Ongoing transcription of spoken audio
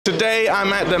Today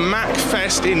I'm at the Mac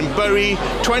Fest in Peri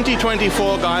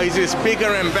 2024, guys. It's bigger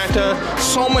and better.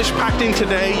 So much packed in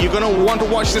today. You're going to want to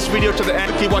watch this video to the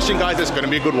end. Keep watching, guys. It's going to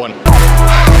be a good one.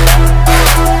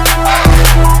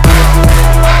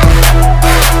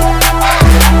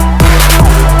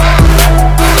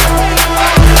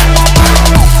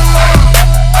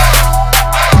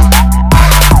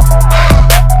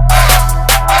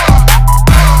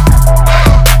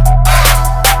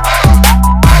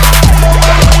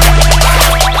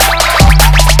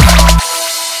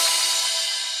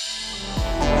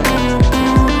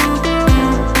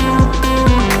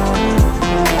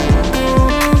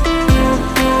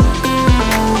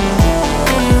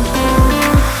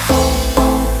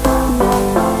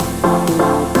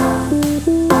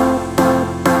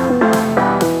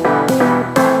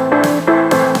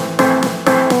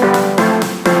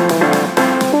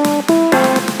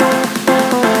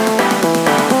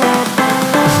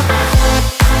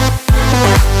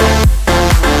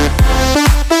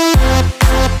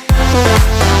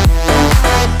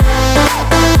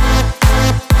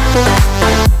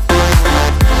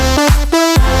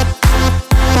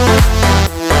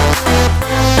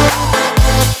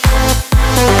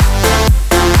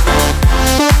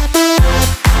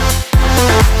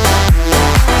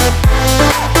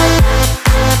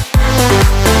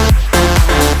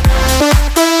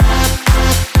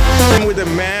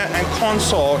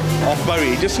 Of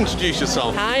Peri. Just introduce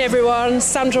yourself. Hi everyone,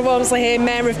 Sandra Walmsley here,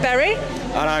 Mayor of Peri.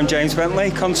 And I'm James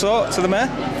Bentley, consort to the Mayor.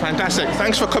 Fantastic.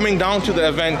 Thanks for coming down to the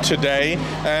event today.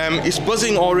 It's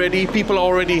buzzing already, people are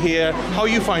already here. How are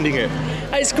you finding it?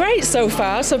 It's great so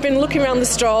far. So I've been looking around the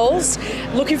stalls,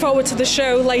 looking forward to the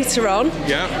show later on.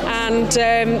 Yeah.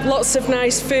 And lots of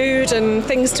nice food and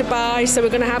things to buy. So we're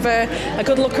going to have a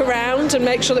good look around and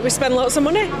make sure that we spend lots of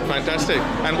money. Fantastic.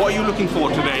 And what are you looking for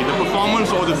today? The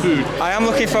performance or the food? I am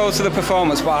looking forward to the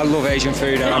performance, but I love Asian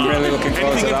food and I'm really looking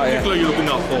forward to that. Anything in particular you're looking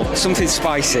out for? Something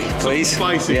spicy, please.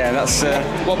 Spicy? Yeah, that's...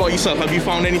 What about yourself? Have you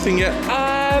found anything yet?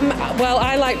 Well,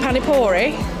 I like Peri.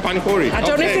 Peri. I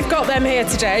don't know if they've got them here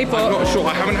today, but... I'm not sure.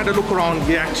 I haven't had a look around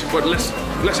yet, but let's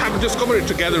have a discover it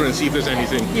together and see if there's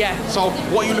anything. Yeah. So,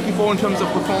 what are you looking for in terms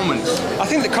of performance? I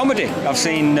think the comedy I've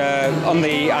seen on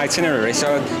the itinerary,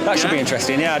 so that should be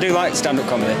interesting. Yeah, I do like stand-up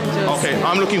comedy. Okay,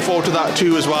 I'm looking forward to that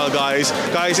too as well, guys.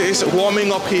 Guys, it's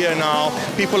warming up here now.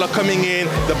 People are coming in.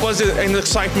 The buzz and the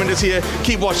excitement is here.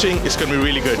 Keep watching. It's going to be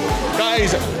really good.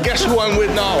 Guys, guess who I'm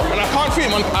with now? And I can't see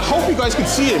him. I hope you guys can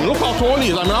see him. Look how tall he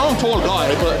is. I mean, I'm a tall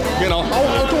guy, but you know,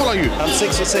 how tall are you? I'm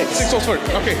 6'6". 6'6".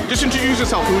 Okay, just introduce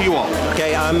yourself. Who you are?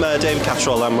 Okay, I'm David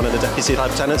Catterall. I'm one of the Deputy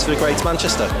Lieutenants for the Greater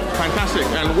Manchester. Fantastic.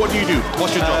 And what do you do?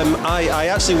 What's your job? I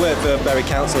actually work for Peri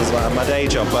Council as well, my day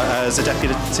job, but as a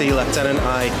Deputy Lieutenant,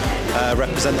 I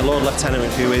represent the Lord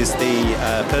Lieutenant, who is the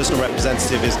personal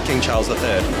representative of King Charles III.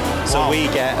 So wow. we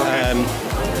get,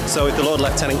 so if the Lord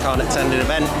Lieutenant can't attend an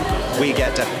event, we're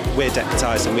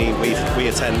deputised and we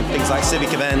attend things like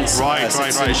civic events,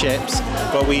 citizenships,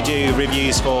 but we do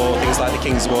reviews for things like the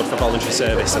King's Award for voluntary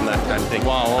service and that kind of thing.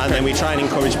 Wow, okay. And then we try and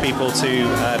encourage people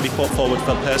to be put forward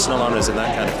for personal honours and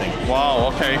that kind of thing.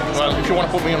 Wow, okay. Well, if you want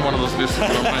to put me on one of those lists.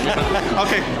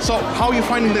 Okay, so how are you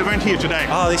finding the event here today?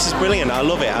 Oh, this is brilliant. I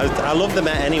love it. I love the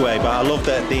Met anyway, but I love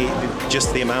that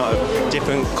just the amount of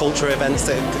different cultural events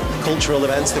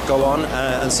that go on,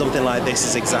 and something like this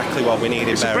is exactly what we need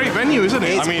in Peri. It's a great venue, isn't it?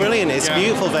 It's brilliant. It's a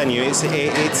beautiful venue. It's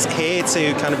here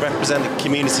to kind of represent the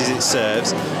communities it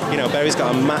serves. You know, Peri's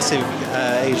got a massive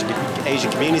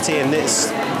Asian community, and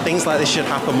things like this should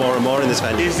happen more and more in this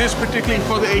venue. Is this particularly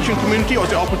for the Asian community, or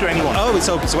is it open to anyone? Oh, it's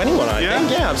open to anyone, I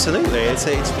think. Yeah, absolutely. It's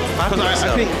fabulous.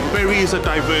 I think Peri is a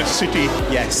diverse city.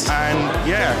 Yes. And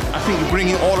yeah, I think you're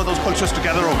bringing all of those cultures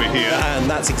together over here. And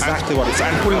that's exactly what it's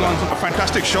about. And putting on a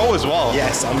fantastic show as well.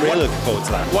 Yes, I'm really looking forward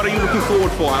to that. What are you looking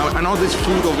forward for? I know there's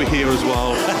food over here as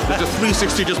well. There's a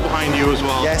 360 just behind you as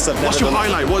well. Yes, What's your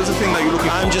highlight? What is the thing that you're looking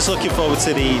for? I'm just looking forward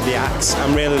to the acts.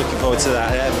 I'm really looking forward to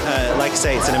that. Like I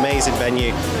say, it's an amazing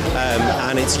venue,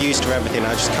 and it's used for everything.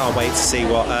 I just can't wait to see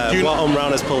what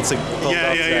Umrana's pulled off.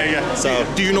 Yeah. So,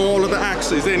 do you know all of the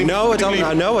acts? Is there any? No, I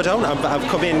don't. No, I don't. I've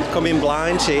come in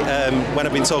blind. She, when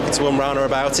I've been talking to Umrana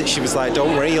about it, she was like,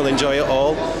 "Don't worry, you'll enjoy it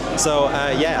all." So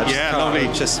lovely.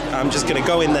 I'm just going to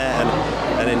go in there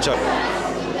and enjoy.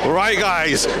 Right,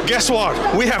 guys, guess what?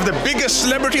 We have the biggest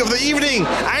celebrity of the evening,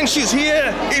 and she's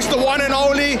here. It's the one and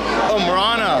only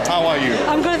Umrana. How are you?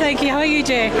 I'm good, thank you. How are you,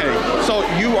 Jay? Okay, so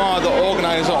you are the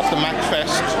organizer of the Mac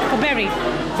Fest. For Peri.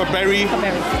 For Peri. For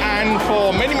Peri. And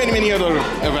for many other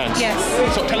events.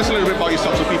 Yes. So tell us a little bit about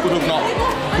yourself, so people who don't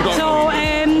know.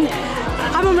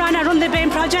 I'm Umran. I run the BAME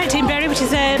project in Peri, which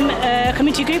is a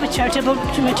community group, a charitable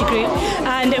community group,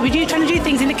 and we do trying to do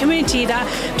things in the community that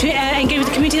to engage with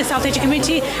the community, the South Asian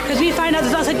community, because we find out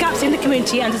there's lots of gaps in the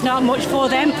community and there's not much for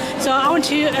them. So I want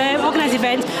to organise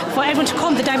events for everyone to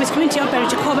come, the diverse community of Peri,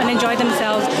 to come and enjoy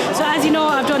themselves. So as you know,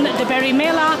 I've done the Peri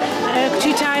Mela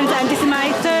 2 times, and this is my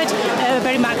 3rd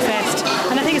Peri Mac Fest.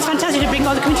 And I think it's fantastic to bring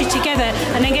all the community together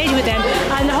and engage with them.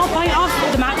 And the whole point of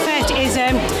the Mac Fest is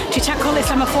to tackle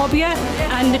Islamophobia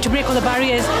and to break all the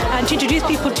barriers and to introduce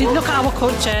people to look at our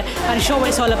culture and show what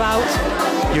it's all about.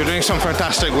 You're doing some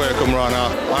fantastic work, Umrana.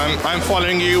 I'm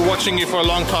following you, watching you for a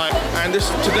long time, and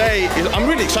I'm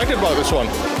really excited about this one.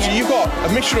 Yes. So you've got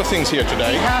a mixture of things here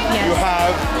today. Yes. You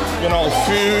have,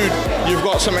 food, you've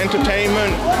got some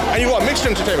entertainment, and you've got mixed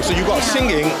entertainment. So you've got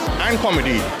singing and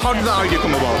comedy. How did that idea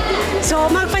come about? So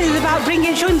Mac Fest is about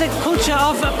showing the culture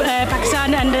of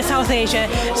Pakistan and South Asia.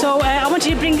 So I wanted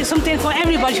to bring something for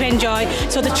everybody to enjoy.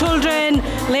 So the children,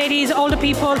 ladies, older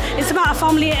people. It's about a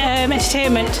family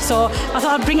entertainment. So I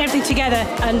thought I'd bring everything together,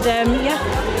 and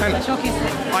showcase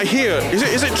it. I hear.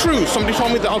 Is it true? Somebody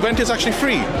told me the event is actually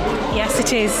free. Yes,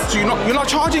 it is. So you're not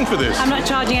charging for this? I'm not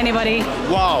charging anybody.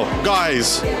 Wow,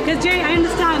 guys. Because Jay, I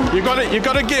understand. You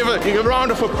got to give a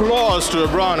round of applause to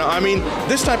Umrana. I mean,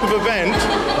 this type of event,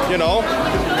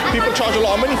 people charge a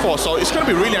lot of money for, so it's going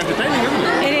to be really entertaining, isn't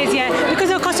it? It is, yeah. Because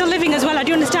of cost of living as well, I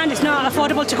do understand it's not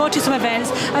affordable to go to some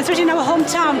events, and especially in our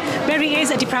hometown. Peri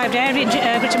is a deprived area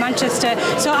in Greater Manchester,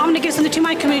 so I'm going to give something to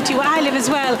my community where I live as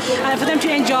well, and for them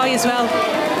to enjoy as well.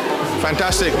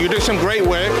 Fantastic. You're doing some great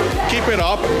work. Keep it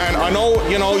up. And I know,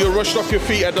 you're rushed off your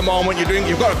feet at the moment.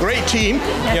 You've got a great team.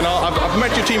 Yes. I've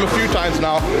met your team a few times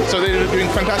now, so they're doing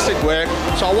fantastic work.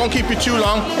 So I won't keep you too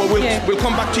long, but we'll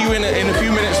come back to you in a few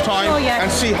minutes' time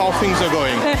and see how things are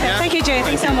going. Perfect. Yeah? Thank you, Jay.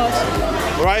 Thanks so much.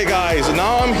 Right, guys.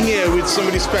 Now I'm here with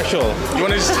somebody special. You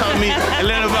want to just tell me a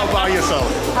little bit about yourself?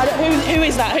 Who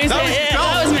is that?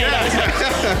 That was me.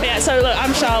 Yeah, so look,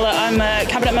 I'm Charlotte. I'm a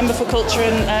Cabinet Member for Culture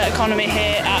and Economy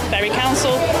here at Peri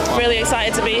Council. Really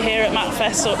excited to be here at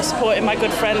MacFest, supporting my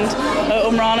good friend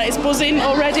Umrana. It's buzzing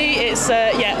already. It's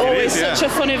always such a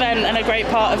fun event and a great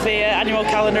part of the annual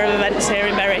calendar of events here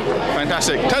in Peri.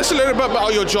 Fantastic. Tell us a little bit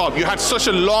about your job. You had such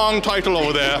a long title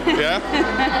over there.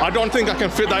 Yeah. I don't think I can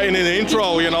fit that in the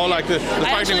intro. Like the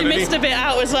I actually missed a bit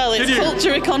out as well. It's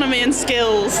culture, economy, and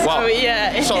skills. Wow. So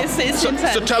yeah, it's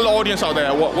intense. So tell the audience out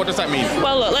there, what does that mean?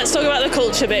 Well, look, let's talk about the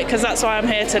culture bit, because that's why I'm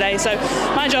here today. So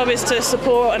my job is to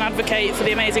support and advocate for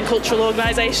the amazing cultural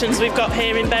organisations we've got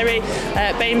here in Peri,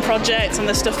 BAME Project and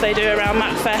the stuff they do around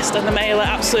MacFest and the Mailer,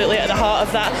 absolutely at the heart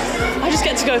of that. I just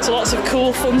get to go to lots of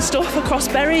cool, fun stuff across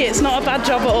Peri. It's not a bad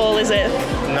job at all, is it?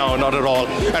 No, not at all.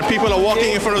 And people are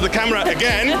walking in front of the camera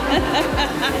again.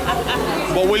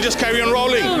 But we'll just carry on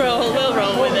rolling. We'll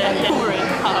roll with it.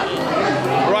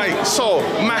 Right, so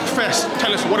MacFest,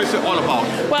 tell us, what is it all about?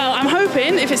 Well, I'm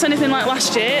hoping, if it's anything like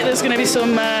last year, there's going to be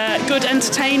some good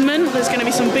entertainment, there's going to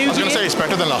be some booze. I was going to say it's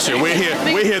better than last year. We're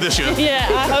here this year. Yeah,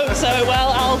 I hope so.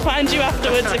 Well, I'll find you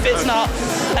afterwards if it's not.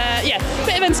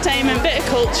 Bit of entertainment, bit of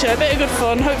culture, bit of good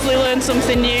fun, hopefully learn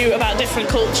something new about different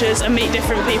cultures and meet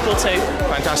different people too.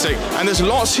 Fantastic. And there's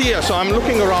lots here, so I'm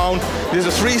looking around. There's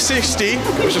a 360,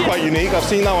 which is quite unique. I've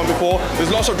seen that one before. There's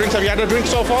lots of drinks. Have you had a drink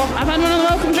so far? I've had one of the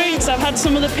welcome drinks. I've had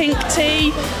some of the pink tea.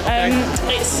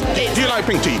 Do you like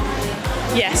pink tea?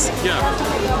 Yes.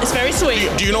 Yeah. It's very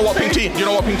sweet. Do you know what pink tea? Do you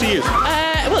know what pink tea is?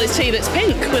 Well, it's tea that's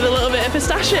pink with a little bit of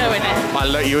pistachio in it. I'll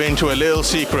let you into a little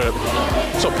secret.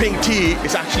 So pink tea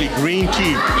is actually green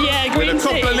tea. Yeah, green tea. With a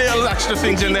couple of little extra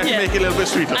things in there to make it a little bit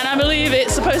sweeter. And I believe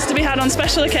it's supposed to be had on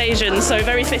special occasions, so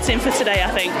very fitting for today,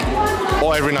 I think.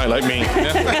 Or every night, like me.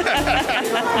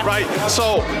 Yeah. Right,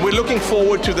 so we're looking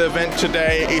forward to the event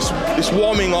today. It's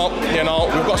warming up,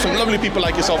 We've got some lovely people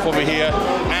like yourself over here,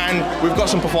 and we've got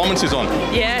some performances on.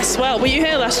 Yes, well, were you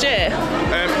here last year?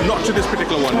 Not to this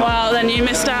particular one. Well, then you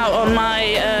missed out on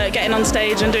my getting on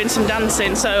stage and doing some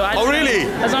dancing. So really?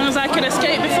 As long as I can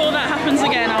escape before that happens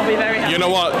again, I'll be very happy. You know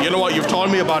what? You've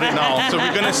told me about it now. So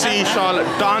we're going to see Charlotte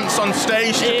dance on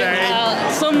stage today.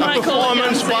 A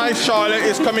performance by Charlotte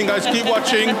is coming, guys. Keep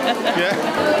watching. Yeah,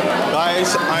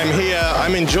 guys, I'm here.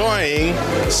 I'm enjoying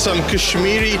some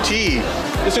Kashmiri tea.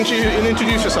 Just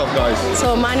introduce yourself, guys.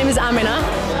 So my name is Amina.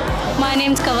 My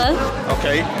name's Kaval.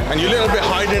 Okay, and you're a little bit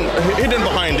hidden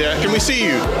behind there. Can we see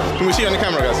you? Can we see you on the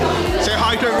camera, guys? Say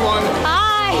hi to everyone.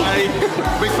 Hi.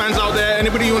 Hi. Big fans out there.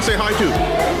 Anybody you want to say hi to?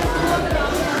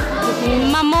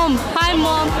 My mom. Hi,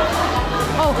 Mom.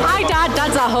 Oh, hi, Dad.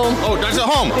 Dad's at home. Oh, Dad's at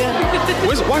home?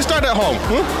 Yeah. Why's Dad at home?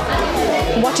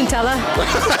 Huh? Watching Teller.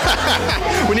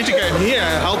 We need to get in here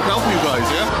and help you guys,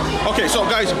 yeah? Okay, so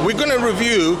guys, we're going to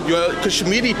review your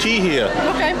Kashmiri tea here.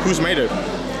 Okay. Who's made it?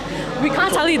 We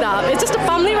can't tell you that. It's just a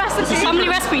family recipe. Family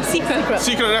recipe, secret.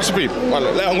 Secret recipe. Well,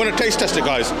 I'm going to taste test it,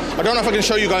 guys. I don't know if I can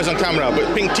show you guys on camera,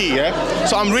 but pink tea, yeah?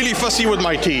 So I'm really fussy with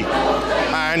my tea.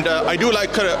 And I do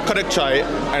like karak chai,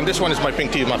 and this one is my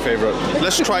pink tea, my favorite.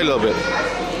 Let's try a little bit.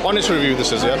 Honest review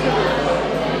this is, yeah?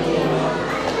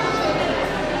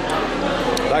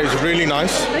 That is really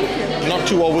nice. Thank you. Not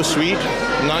too over sweet.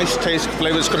 Nice taste,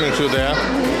 flavors coming through there.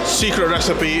 Secret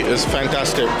recipe is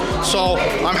fantastic. So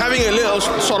I'm having a little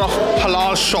sort of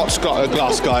halal shots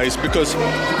glass, guys, because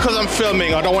I'm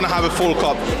filming. I don't want to have a full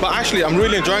cup. But actually, I'm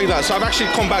really enjoying that. So I've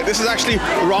actually come back. This is actually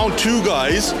round 2,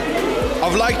 guys.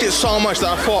 I've liked it so much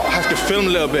that I thought I have to film a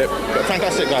little bit. But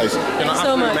fantastic, guys. You know,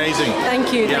 so much. Amazing.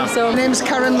 Thank you. Yeah. Thanks so much. My name's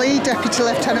Karen Lee, Deputy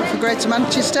Lieutenant for Greater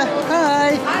Manchester.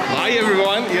 Hi. Hi,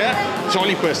 everyone. Yeah,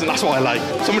 jolly person. That's what I like.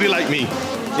 Somebody like me.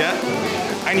 Yeah.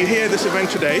 And you're here at this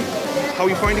event today. How are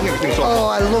you finding everything so far? Oh,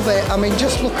 I love it. I mean,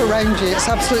 just look around you. It's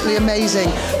absolutely amazing.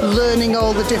 Learning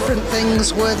all the different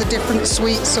things, where the different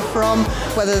sweets are from,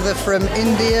 whether they're from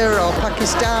India or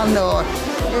Pakistan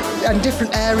and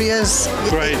different areas.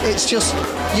 Great. It's just,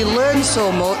 you learn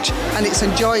so much and it's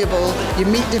enjoyable. You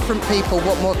meet different people.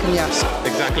 What more can you ask?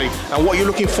 Exactly. And what you're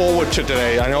looking forward to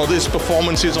today? I know there's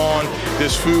performances on,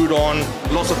 there's food on,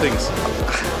 lots of things.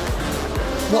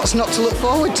 What's not to look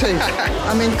forward to?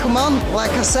 I mean, come on,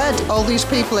 like I said, all these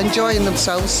people enjoying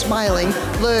themselves, smiling,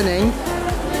 learning.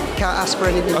 Can't ask for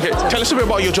anything. Okay, tell us a bit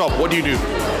about your job. What do you do?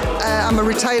 I'm a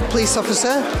retired police officer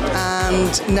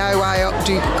and now I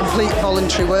do complete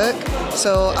voluntary work.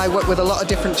 So I work with a lot of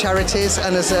different charities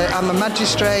and I'm a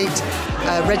magistrate,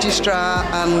 a registrar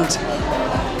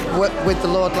and work with the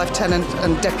Lord Lieutenant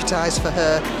and deputise for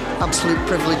her. Absolute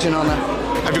privilege and honour.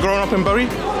 Have you grown up in Bury?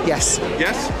 Yes.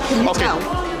 Yes? Can you okay. tell?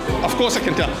 Of course I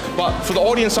can tell. But for the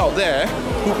audience out there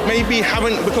who maybe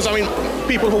haven't, because I mean,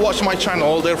 people who watch my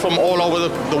channel, they're from all over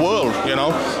the world, you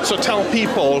know? So tell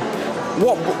people,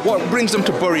 what brings them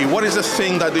to Bury? What is the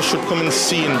thing that they should come and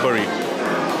see in Bury?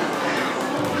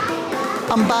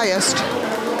 I'm biased,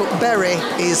 but Bury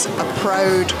is a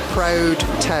proud, proud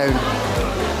town.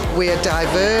 We are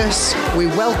diverse, we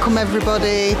welcome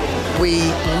everybody, we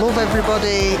love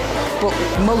everybody, but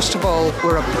most of all,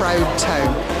 we're a proud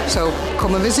town. So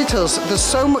come and visit us. There's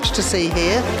so much to see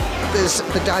here. There's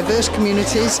the diverse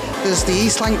communities, there's the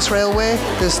East Lancs Railway,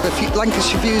 there's the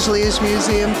Lancashire Fusiliers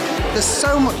Museum. There's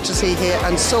so much to see here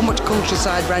and so much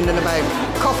countryside round and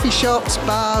about. Coffee shops,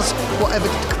 bars, whatever,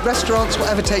 restaurants,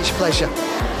 whatever takes your pleasure.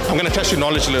 I'm going to test your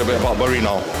knowledge a little bit about Bury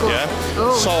now. Yeah.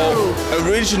 So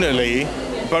originally,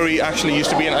 Bury actually used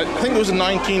to be, I think it was in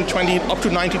 1920, up to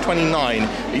 1929,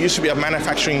 it used to be a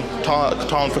manufacturing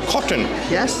town for cotton.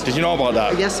 Yes. Did you know about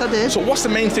that? Yes, I did. So what's the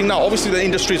main thing now? Obviously the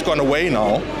industry's gone away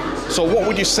now. So what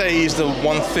would you say is the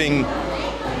one thing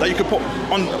that you could put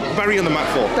on Bury on the map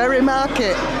for? Bury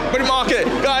Market. Bury Market.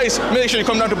 Guys, make sure you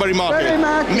come down to Bury Market. Bury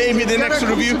Market. Maybe the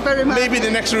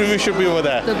next review should be over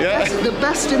there. The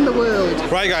best in the world.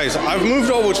 Right guys, I've moved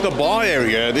over to the bar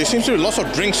area. There seems to be lots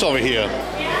of drinks over here.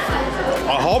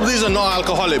 I hope these are not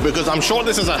alcoholic because I'm sure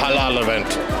this is a halal event.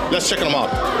 Let's check them out.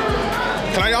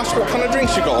 Can I ask what kind of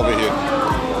drinks you got over here?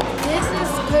 This is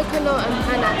coconut and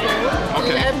pineapple,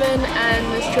 okay. lemon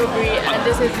and strawberry, and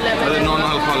this is lemon. Are they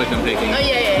non-alcoholic I'm taking? Oh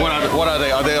yeah. What are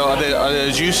they? Are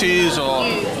they juices or?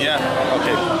 Yeah.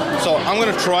 Okay. So I'm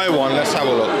gonna try one. Let's have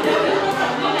a look.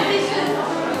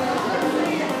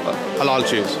 Halal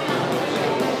cheese.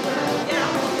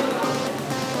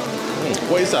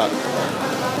 What is that?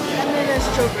 Lemon and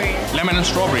strawberry. Lemon and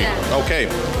strawberry. Yeah. Okay.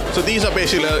 So these are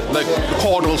basically like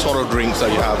cordial sort of drinks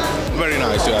that you have. Very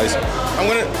nice, guys. I'm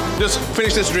gonna just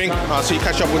finish this drink. So you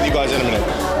catch up with you guys in a minute.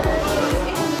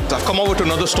 I've come over to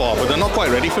another store, but they're not quite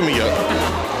ready for me yet.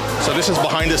 So this is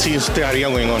behind the scenes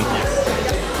tayariyan going on.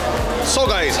 So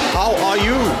guys, how are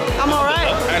you? I'm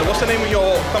alright. And what's the name of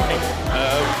your company?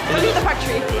 Faluda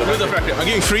Factory. Faluda Factory. I'm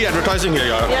getting free advertising here,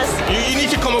 yeah. Yes. You need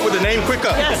to come up with a name quicker.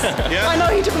 Yes. Yeah. I know,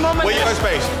 he took a moment. Where are you guys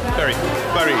based? Peri.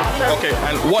 Okay.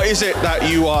 And what is it that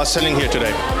you are selling here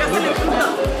today?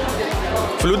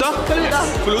 Faluda? Faluda?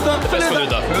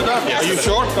 Faluda? Yes. Are you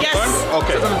sure? Yes.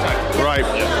 Okay. Right.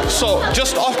 So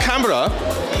just off camera,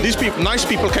 these people, nice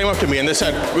people came up to me and they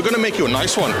said, we're going to make you a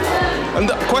nice one. And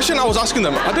the question I was asking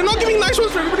them, are they not giving nice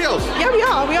ones for everybody else? Yeah, we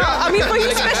are. I mean, for you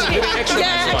especially.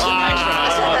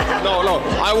 No.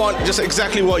 I I want just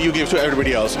exactly what you give to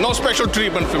everybody else. No special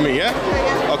treatment for me, yeah?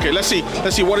 Okay, let's see.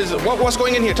 Let's see, what's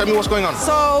going in here? Tell me what's going on.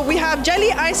 So we have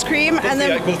jelly ice cream and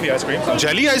then... Kulfi ice cream.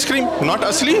 Jelly ice cream? Not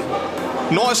asli?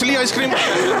 No asli ice cream?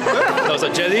 So it's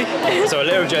a jelly, so a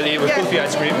layer of jelly with kulfi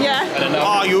ice cream. Yeah. And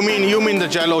then you mean the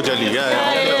jello jelly?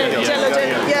 Jello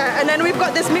jelly. Yeah, and then we've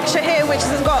got this mixture here which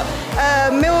has got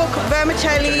milk,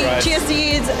 vermicelli, chia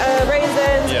seeds,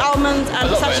 raisins, almonds, and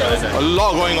pistachios. A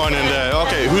lot going on in there.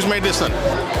 Okay, who's made this then?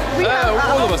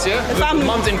 All of us, yeah.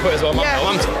 Mum's input as well.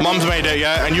 Mum's made it,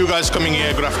 yeah. And you guys coming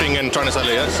here, grafting and trying to sell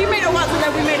it, yeah. She made it once, and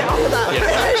then we made it after that.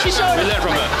 Yeah. She showed. We learned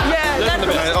from her. Yeah. Learn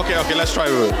from her. Okay, let's try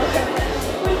it.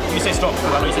 You say stop.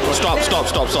 Stop.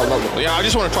 Yeah, I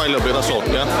just want to try a little bit, that's all,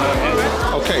 yeah?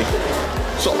 Okay.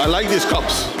 So I like these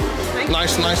cups.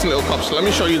 Nice little cups. Let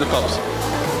me show you the cups.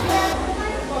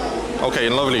 Okay,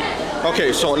 lovely.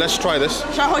 Okay, so let's try this.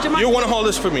 Shall I hold your mic? You want to hold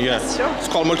this for me, yeah? Sure. It's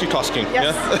called multitasking,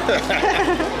 yes.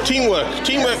 Yeah?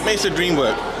 Teamwork makes the dream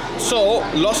work. So,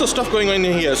 lots of stuff going on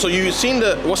in here. So you've seen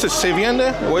what's it, Syrian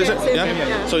there? What is it?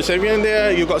 Yeah. So Syrian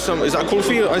there, you got some, is that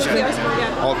kulfi ice cream?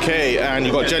 Yeah. Okay, and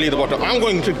you got jelly at the bottom. I'm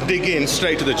going to dig in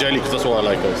straight to the jelly because that's what I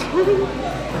like this.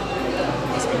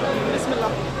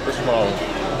 Bismillah.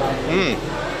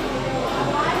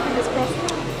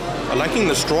 I'm liking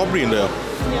the strawberry in there.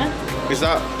 Yeah. Is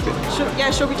that?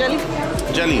 Strawberry jelly.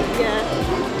 Jelly? Yeah.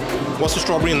 What's the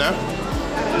strawberry in there?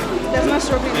 There's no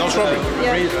strawberry. No strawberry?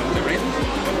 Yeah.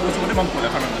 What did Mum call it? I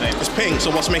can't remember the name. It's pink, so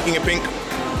what's making it pink?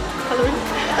 Colouring.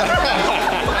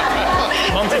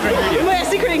 Mum's secret ingredient. My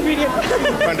secret ingredient.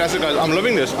 Fantastic, guys. I'm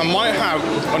loving this. I might have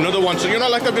another one. So,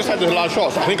 like I've just had the large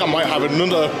shots. I think I might have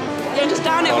another. Yeah, just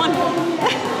down it one.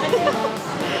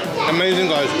 Amazing,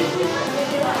 guys.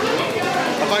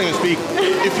 I can't even speak.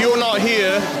 If you're not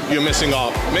here, you're missing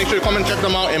out. Make sure you come and check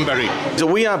them out in Peri. So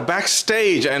we are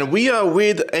backstage and we are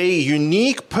with a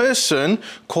unique person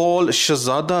called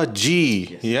Shehzada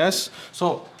G. Yes?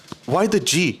 So why the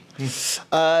G?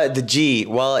 The G,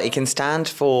 well, it can stand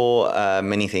for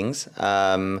many things.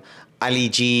 Ali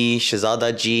G,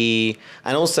 Shehzada G,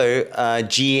 and also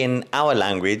G in our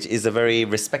language is a very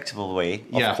respectable way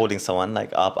of calling someone,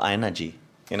 like Aap Aina G,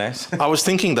 you know? I was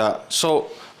thinking that. So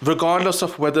regardless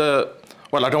of whether,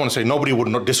 well, I don't want to say nobody would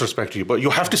not disrespect you, but you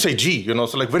have to say G,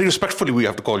 so like very respectfully we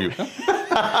have to call you.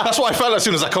 That's what I felt as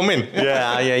soon as I come in.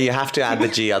 Yeah, you have to add the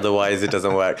G, otherwise it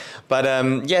doesn't work. But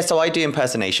yeah, so I do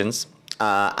impersonations.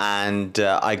 And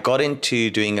I got into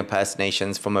doing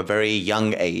impersonations from a very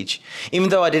young age, even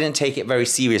though I didn't take it very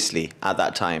seriously at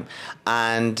that time.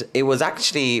 And it was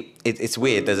actually, it's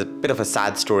weird, there's a bit of a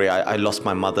sad story. I lost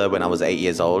my mother when I was 8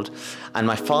 years old, and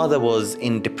my father was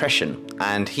in depression.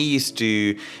 And he used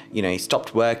to, he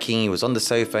stopped working, he was on the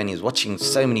sofa and he was watching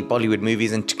so many Bollywood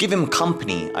movies, and to give him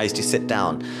company, I used to sit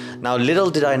down. Now, little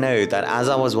did I know that as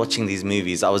I was watching these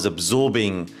movies, I was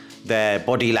absorbing their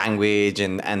body language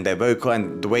and their vocal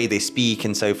and the way they speak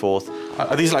and so forth.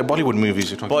 Are these like Bollywood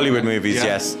movies you're talking about? Bollywood movies,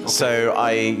 yes. Okay. So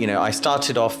I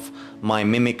started off my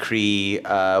mimicry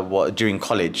during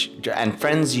college, and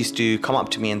friends used to come up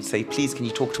to me and say, please, can you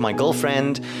talk to my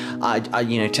girlfriend? I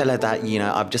tell her that,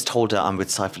 I've just told her I'm with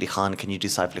Saif Ali Khan, can you do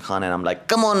Saif Ali Khan? And I'm like,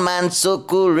 come on, man, so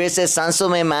cool, racist, sanso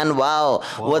mein, man, wow,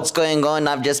 what's going on?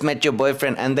 I've just met your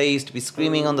boyfriend. And they used to be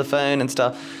screaming on the phone and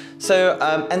stuff. So,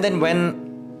 and then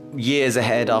when years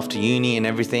ahead after uni and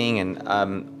everything, and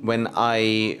when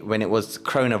it was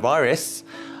coronavirus,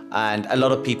 and a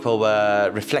lot of people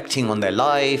were reflecting on their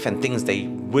life and things they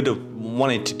would have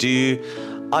wanted to do,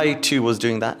 I too was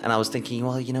doing that, and I was thinking,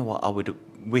 well, you know what, I would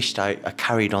wished I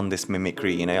carried on this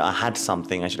mimicry, I had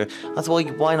something I should have. I thought,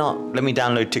 well, why not let me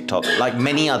download TikTok? Like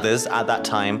many others at that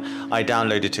time, I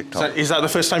downloaded TikTok. So is that the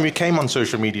first time you came on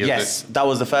social media? Yes, that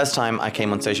was the first time I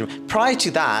came on social media. Prior to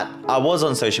that, I was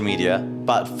on social media,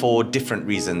 but for different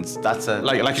reasons. That's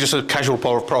like just a casual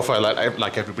profile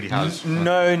like everybody has.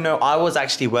 No, I was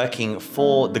actually working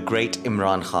for the great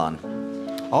Imran Khan.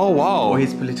 Oh wow! For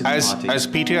his political party. As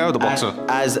PTI or the boxer?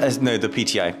 No, the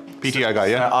PTI. PTI guy,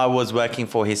 yeah. So I was working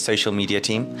for his social media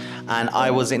team, and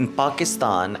I was in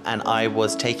Pakistan, and I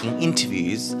was taking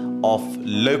interviews of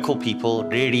local people,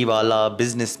 reediwala,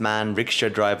 businessman, rickshaw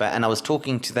driver, and I was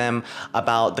talking to them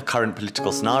about the current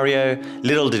political scenario.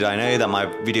 Little did I know that my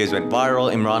videos went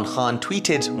viral. Imran Khan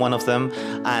tweeted one of them,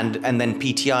 and then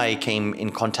PTI came in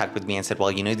contact with me and said,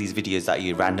 well, these videos that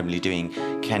you're randomly doing,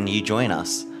 can you join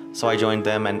us? So I joined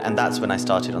them, and that's when I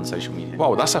started on social media.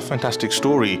 Wow, that's a fantastic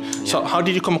story. Yeah. So how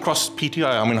did you come across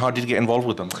PTI? I mean, how did you get involved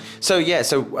with them? So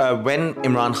when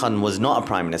Imran Khan was not a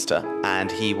prime minister and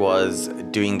he was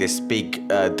doing this big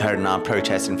dharna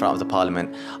protest in front of the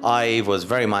parliament, I was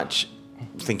very much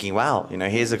thinking, wow, you know,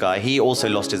 here's a guy. He also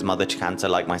lost his mother to cancer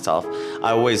like myself.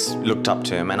 I always looked up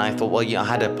to him, and I thought, well, I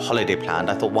had a holiday planned.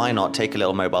 I thought, why not take a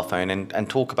little mobile phone and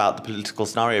talk about the political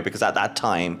scenario, because at that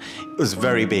time it was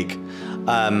very big.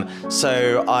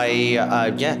 So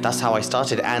that's how I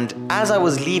started. And as I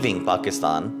was leaving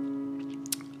Pakistan,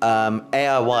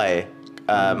 AIY,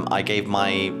 I gave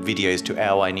my videos to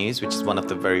AIY News, which is one of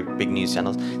the very big news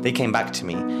channels. They came back to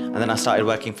me, and then I started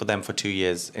working for them for 2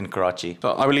 years in Karachi.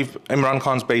 So I believe Imran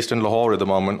Khan's based in Lahore at the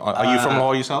moment. Are you from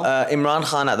Lahore yourself? Imran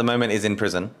Khan at the moment is in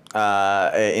prison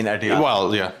in Erdogan.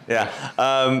 Well, yeah.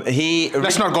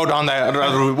 Let's not go down there.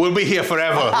 We'll be here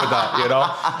forever with that, you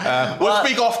know. We'll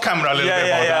speak off camera a little bit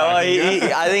about that.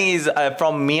 Well, I think he's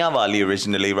from Miawali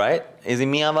originally, right? Is he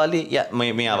Miawali? Yeah,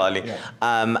 Miawali. Yeah.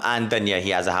 And then, he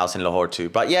has a house in Lahore too.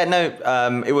 But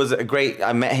it was a great,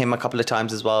 I met him a couple of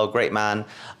times as well, great man.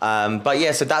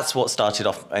 So that's what started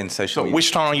off in social media.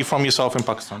 Which town are you from yourself in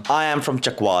Pakistan? I am from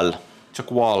Chakwal.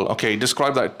 Chakwal, okay.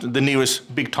 Describe that, the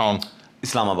nearest big town.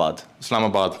 Islamabad.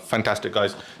 Islamabad, fantastic,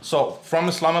 guys. So, from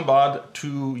Islamabad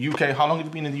to UK, how long have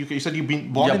you been in the UK? You said you've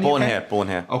been born in the UK? Born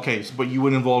here. Okay, but you were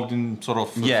involved in sort of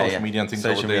social media and things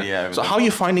social over there. Media, so how are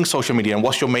you finding social media, and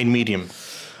what's your main medium?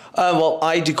 Well,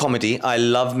 I do comedy. I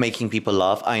love making people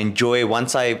laugh. I enjoy,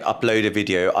 once I upload a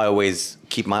video, I always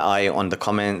keep my eye on the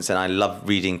comments, and I love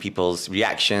reading people's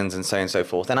reactions and so on and so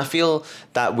forth. And I feel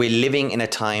that we're living in a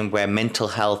time where mental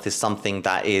health is something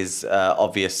that is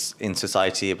obvious in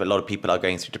society, but a lot of people are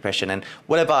going through depression. And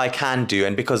whatever I can do,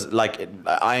 and because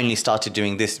I only started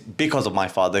doing this because of my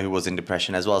father, who was in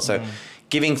depression as well. So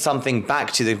giving something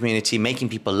back to the community, making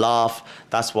people laugh,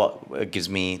 that's what gives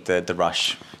me the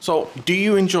rush. So do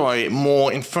you enjoy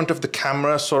more in front of the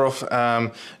camera, sort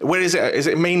of, where is it? Is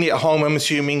it mainly at home, I'm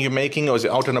assuming you're making, or is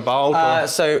it out and about?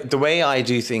 So the way I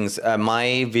do things,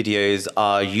 my videos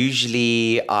are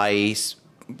usually, I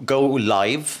go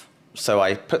live. So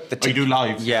I put the... you do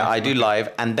live? Yeah, I do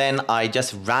live. And then I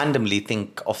just randomly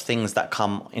think of things that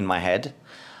come in my head.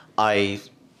 I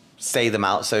say them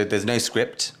out, so there's no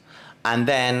script. And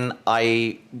then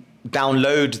I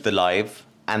download the live,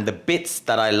 and the bits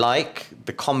that I like,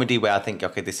 the comedy where I think,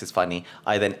 okay, this is funny,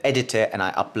 I then edit it and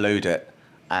I upload it.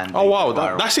 And oh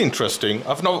wow, that's interesting.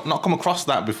 I've not come across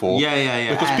that before.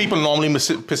 Yeah. Because people normally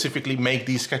specifically make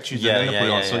these sketches and then put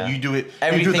it on. So you do it.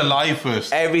 You do the live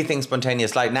first. Everything's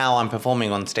spontaneous. Like now, I'm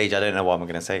performing on stage. I don't know what I'm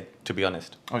going to say, to be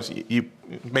honest. Oh, so you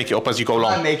make it up as you go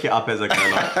along. I make it up as I go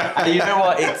along. And you know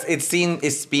what?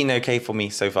 It's been okay for me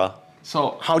so far.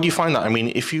 So how do you find that? I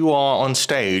mean, if you are on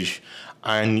stage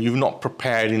and you've not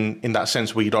prepared in that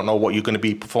sense where you don't know what you're going to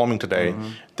be performing today,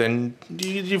 then do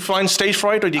you find stage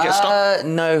fright, or do you get stuck?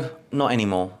 No, not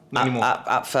anymore.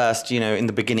 At first, in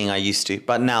the beginning I used to,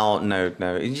 but now,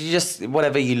 no. You just,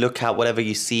 whatever you look at, whatever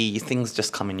you see, things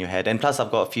just come in your head. And plus I've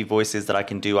got a few voices that I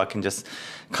can do. I can just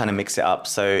kind of mix it up.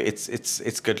 So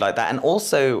it's good like that. And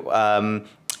also,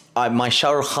 my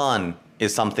Shah Khan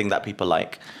is something that people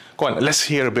like. Go on, let's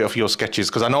hear a bit of your sketches,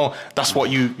 because I know that's what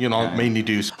you mainly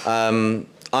do.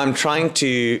 I'm trying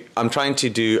to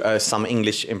do some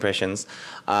English impressions.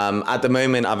 At the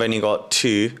moment, I've only got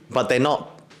 2, but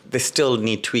they still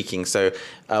need tweaking. So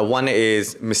one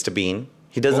is Mr. Bean.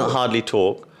 He doesn't hardly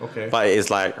talk, but it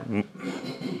is like,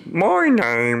 my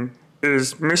name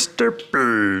is Mr.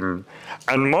 Bean,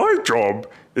 and my job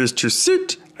is to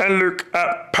sit and look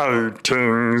at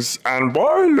paintings, and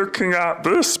by looking at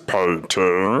this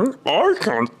painting, I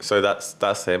can... So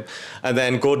that's him. And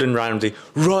then Gordon Ramsay,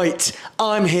 right,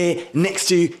 I'm here next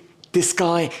to this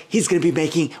guy. He's going to be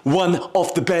making one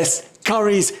of the best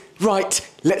curries. Right,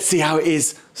 let's see how it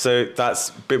is. So that's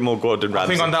a bit more Gordon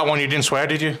Ramsay. I think on that one you didn't swear,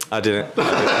 did you? I didn't.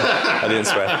 I didn't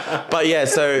swear. But yeah,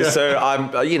 so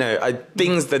I'm,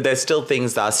 there's still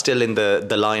things that are still in the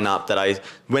lineup that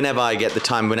whenever I get the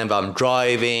time, whenever I'm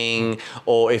driving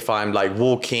or if I'm like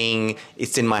walking,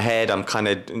 it's in my head. I'm kind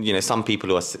of, some people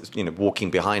who are, walking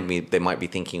behind me, they might be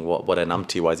thinking, what a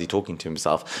numpty, why is he talking to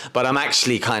himself? But I'm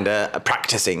actually kind of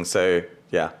practicing, so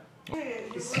yeah.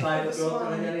 Let's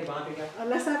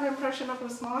have an impression of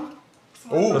Usman.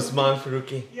 Usman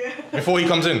Farooqui. Yeah. Before he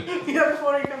comes in? Yeah,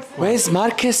 before he comes in. Where's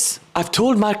Marcus? I've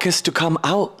told Marcus to come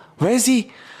out. Where is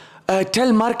he?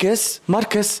 Tell Marcus.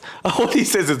 All he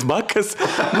says is Marcus.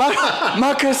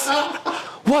 Marcus.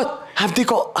 What? Have they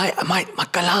got... my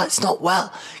gala, it's not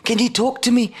well. Can you talk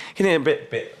to me? Can you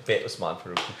bit Usman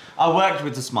Farooqui? I worked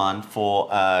with Usman for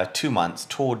 2 months,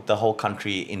 toured the whole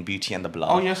country in Beauty and the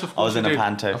Blood. Oh yes, of course. I was in a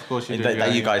panto. Of course you did.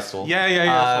 That you guys saw. Yeah.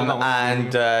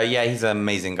 He's an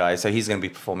amazing guy. So he's going to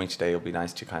be performing today. It'll be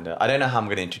nice to kind of... I don't know how I'm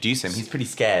going to introduce him. He's pretty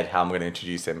scared how I'm going to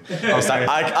introduce him. I was like,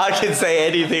 I can say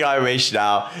anything I wish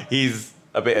now. He's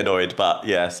a bit annoyed, but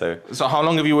yeah. So how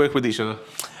long have you worked with each other?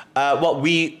 Well,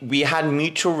 we had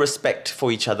mutual respect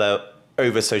for each other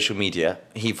over social media.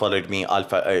 He followed me,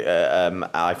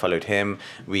 I followed him.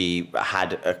 We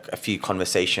had a few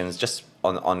conversations just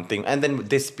on things, and then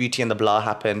this Beauty and the Blah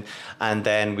happened, and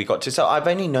then we got to. So I've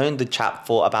only known the chap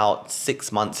for about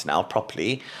 6 months now,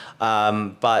 properly.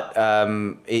 But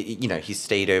you know, he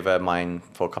stayed over mine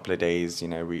for a couple of days.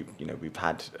 We've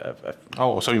had.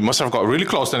 Oh, so you must have got really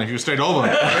close then if you stayed over.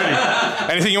 Really?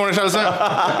 Anything you want to tell us there?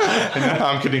 No,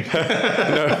 I'm kidding.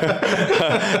 No.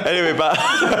 Anyway, but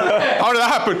how did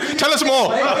that happen? Tell us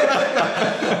more.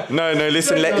 No,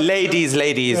 listen, ladies.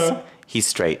 Yeah. He's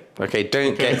straight. Okay,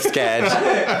 don't get scared.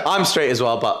 I'm straight as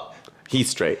well, but he's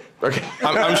straight. Okay.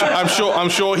 I'm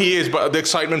sure he is, but the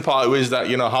excitement part is that,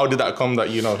 how did that come that,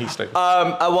 he's straight?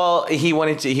 Well, he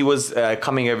was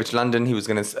coming over to London. He was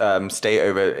going to stay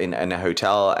over in a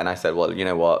hotel, and I said, well, you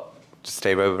know what, just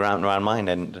stay over around mine.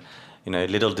 And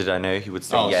little did I know he would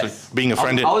say yes. So being a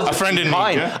friend in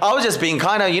need, yeah? I was just being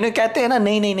kind of, get there na,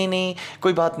 nahi,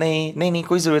 koi baat nahi, nahi,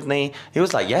 koi zarurat nahi. He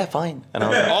was like, yeah, fine. And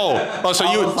I was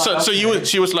like,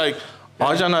 she was like,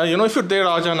 Ajana, if you're there,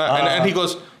 Ajana, and he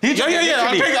goes, yeah,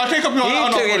 I'll take up your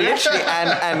literally,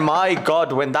 and my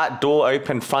God, when that door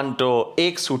opened, front door,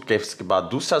 एक suitcase के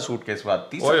बाद, दूसरा suitcase के बाद,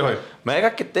 तीसरा, मैं कहा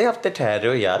कितने हफ्ते ठहरे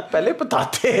हो यार, पहले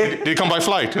बताते. Did he come by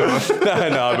flight? No,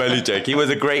 I barely check. He was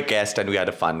a great guest, and we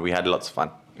had fun. We had lots of fun.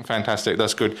 Fantastic,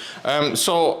 that's good.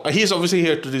 So he's obviously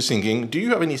here to do singing. Do you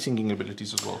have any singing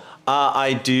abilities as well?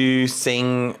 I do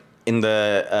sing in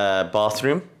the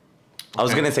bathroom. I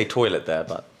was going to say toilet there,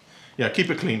 but. Yeah, keep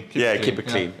it clean. Keep it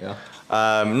clean. Yeah.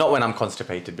 Not when I'm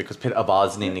constipated, because फिर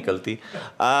आवाज नहीं निकलती.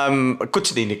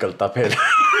 कुछ नहीं निकलता फिर.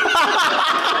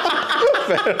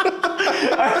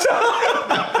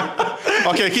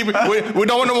 Okay, keep it. We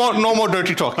don't want no more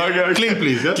dirty talk. Okay. Clean,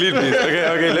 please. Yeah? Clean, please.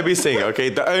 Okay. Let me sing. Okay,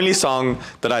 the only song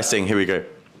that I sing. Here we go.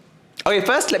 Okay,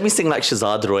 first let me sing like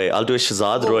Shehzada Roy. I'll do a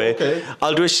Shehzada Roy. Okay.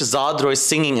 I'll do a Shehzada Roy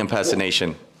singing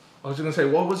impersonation. I was going to say,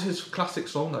 what was his classic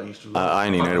song that I used to love? I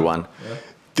only know the one. Yeah.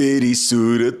 तेरी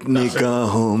सूरत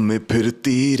निगाहों में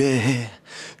फिरती रहे,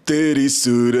 तेरी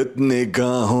सूरत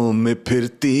निगाहों में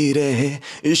फिरती रहे,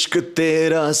 इश्क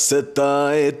तेरा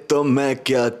सताए तो मैं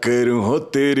क्या करूं हो,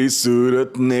 तेरी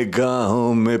सूरत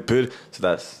निगाहों में फिर. So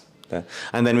that's that.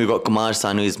 And then we've got Kumar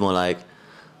Sanu is more like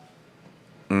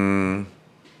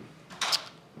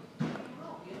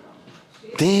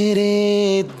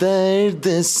तेरे दर्द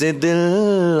से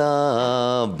दिल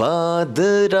आबाद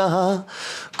रहा,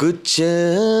 कुछ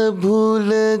भूल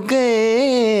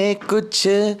गए, कुछ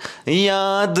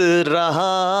याद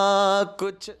रहा,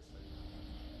 कुछ.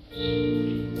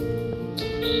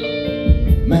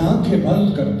 मैं आंखें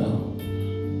बंद करता हूं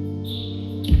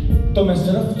तो मैं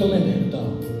सिर्फ तुम्हें देखता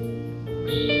हूं,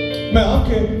 मैं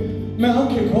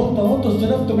आंखें खोलता हूं तो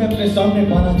सिर्फ तुम्हें अपने सामने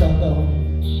पाना चाहता हूं.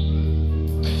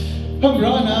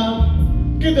 हमराना,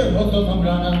 किधर हो तुम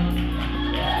हमराना?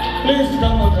 Please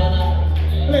come हमराना,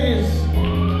 please.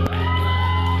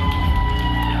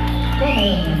 Come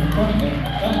here.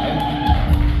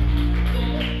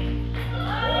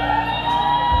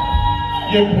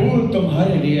 ये फूल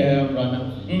तुम्हारे लिए है हमराना.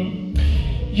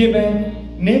 ये मैं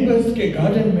नेबर्स के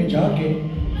गार्डन में जाके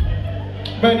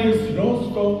मैंने इस रोज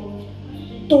को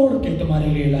तोड़ के तुम्हारे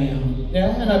लिए लाया हूँ.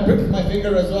 Yeah, and I pricked my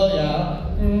finger as well. Yeah.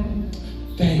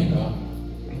 There you go.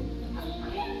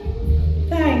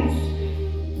 Thanks.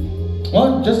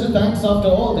 Well, just a thanks after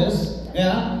all this.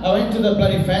 Yeah, I went to the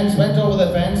bloody fence, went over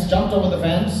the fence, jumped over the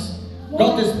fence,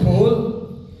 got this pool.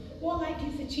 What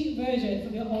is the cheap version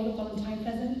of your older Valentine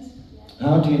present?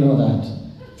 How do you know that?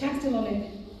 Tax still on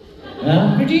it.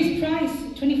 Yeah? Reduced price,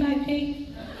 25p.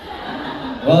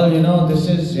 Well, this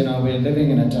is, we're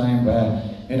living in a time where,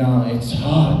 it's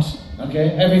hard.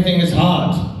 Okay? Everything is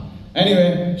hard.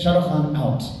 Anyway, Shah Rukh Khan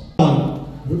out.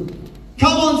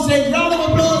 Come on, stage, round of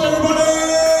applause, everybody!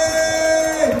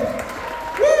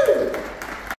 Woo!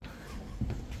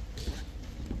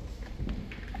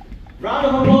 Round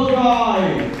of applause,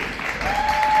 guys!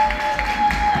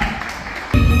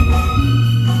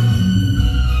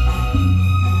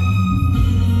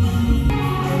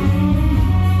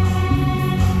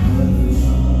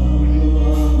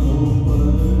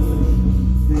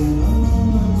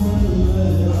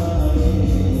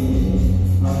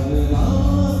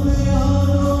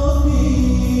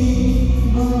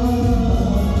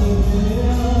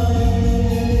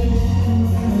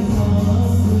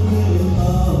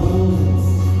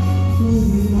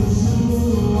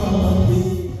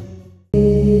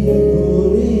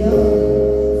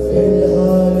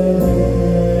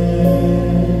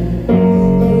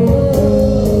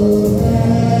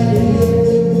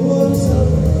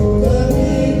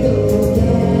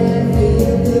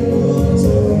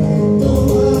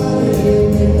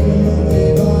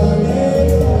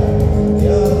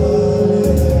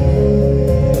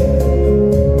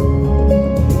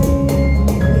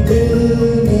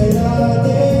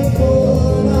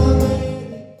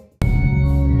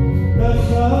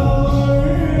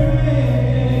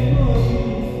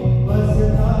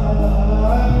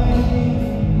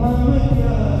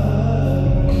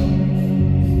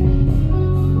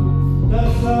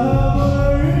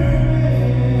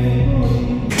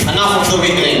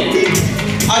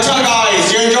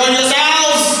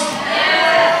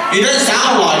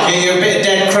 sound like it. You're a bit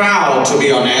dead crowd, to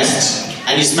be honest.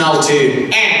 And you smell too.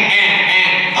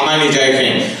 I'm only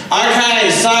joking. Okay,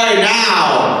 so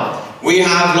now we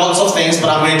have lots of things, but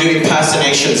I'm going to do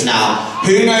impersonations now.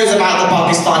 Who knows about the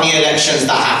Pakistani elections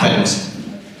that happened?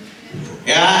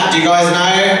 Yeah, do you guys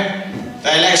know?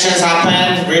 The elections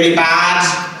happened, really bad.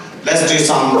 Let's do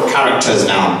some characters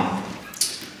now.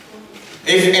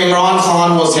 If Imran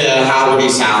Khan was here, how would he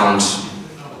sound?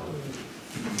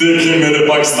 देखिए मेरे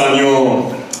पाकिस्तानियों,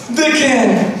 देखें,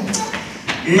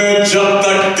 मैं जब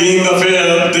तक 3 दफे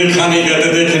देखा नहीं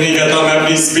कहता, मैं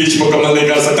अपनी स्पीच मुकम्मल नहीं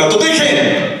कर सकता। तो देखें,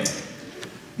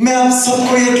 मैं आप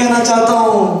सबको ये कहना चाहता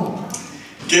हूँ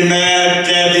कि मैं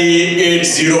कैदी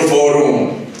 804 हूँ।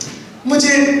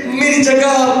 मुझे मेरी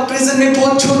जगह प्रिजन में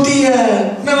बहुत छोटी है,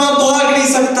 मैं वहाँ भाग नहीं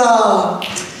सकता।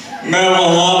 मैं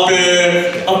वहाँ पे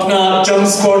अपना जंप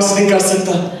स्क्वाट्स नहीं कर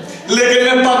सकता, लेकिन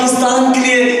मैं पाकिस्तान के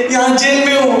लिए यहाँ जेल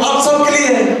में हूँ, आप सब के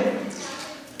लिए।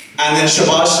 And then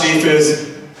Shabazz Sharif is,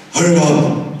 अरे आप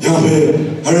यहाँ पे,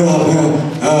 अरे आप मैं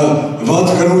बात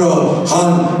करूँगा खान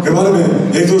के बारे में।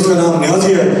 एक तो उसका नाम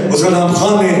न्याजी है, उसका नाम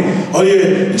खान नहीं, और ये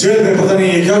जेल में पता नहीं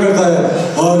ये क्या करता है।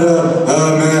 और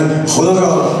मैं खुदा का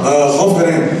खौफ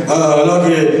करें, अल्लाह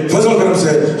के फजल करम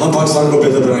से हम पाकिस्तान को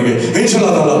बेहतर बनाएंगे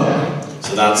इंशाल्लाह ताला।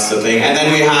 So that's the thing. And then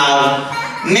we have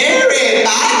Mere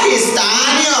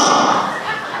Pakistaniyo,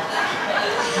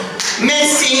 मैं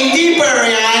सिंधी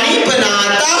बिरयानी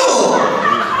बनाता हूँ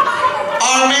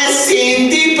और मैं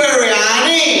सिंधी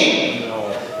बिरयानी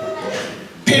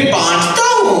फिर बांटता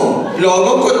हूँ,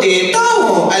 लोगों को देता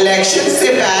हूँ इलेक्शन से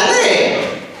पहले,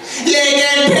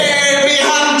 लेकिन फिर भी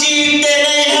हम जीतते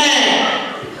नहीं हैं।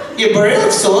 ये बड़े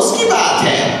अफसोस की बात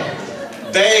है।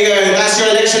 There you go. That's your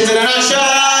elections in a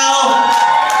nutshell.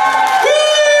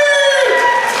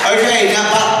 Okay,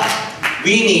 now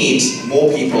we need more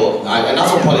people.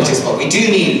 Enough of politics, but we do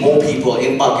need more people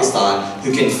in Pakistan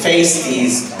who can face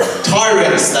these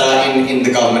tyrants that are in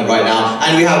the government right now.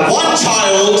 And we have one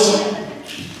child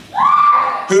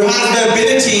who has the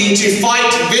ability to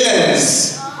fight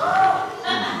villains.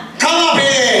 Come up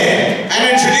here and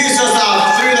introduce yourself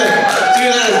through the.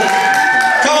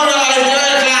 Come on, guys, give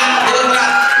it a clap, give it a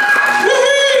clap.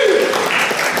 Woohoo!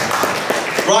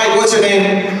 Right, what's your name?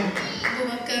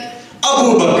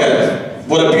 Abu Bakr.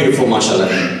 What a beautiful mashallah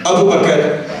name. Abu Bakr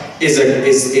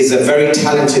is a very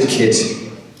talented kid.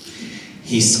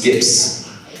 He skips.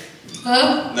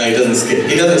 Huh? No, he doesn't skip.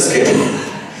 He doesn't skip.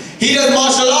 He does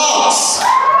martial arts.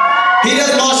 He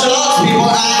does martial arts, people,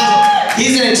 and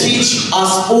he's going to teach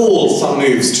us all some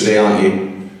moves today, aren't you?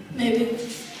 Maybe.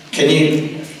 Can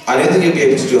you? I don't think you'll be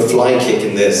able to do a fly kick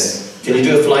in this. Can you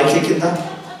do a fly kick in that?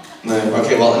 No.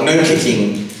 Okay. Well, no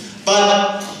kicking.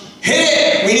 But hit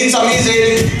it. We need some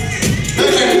music. No,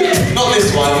 not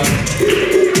this one.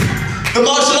 The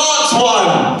martial arts one.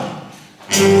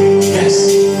 Yes.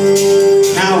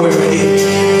 Now we're ready.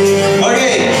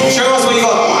 Okay, show us what you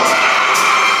got.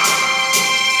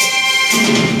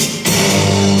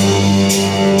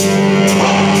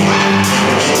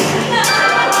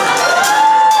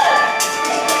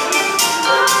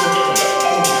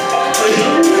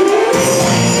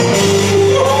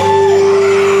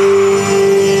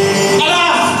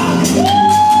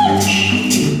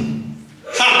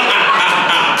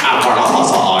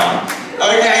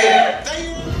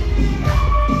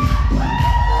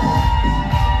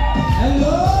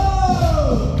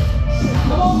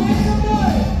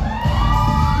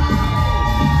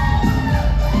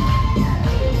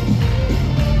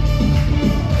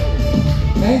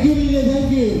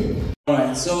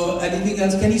 So anything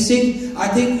else? Can you sing? I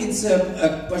think it's a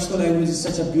Pashto language is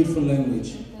such a beautiful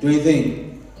language. Do you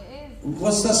think?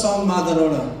 What's the song Mother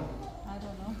Roda? I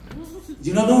don't know.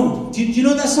 You don't know? Do you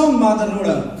know that song Mother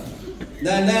Roda?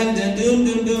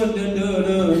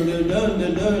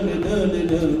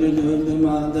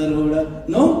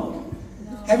 No?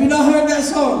 Have you not heard that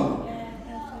song?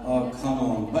 Oh, come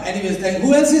on. But anyways,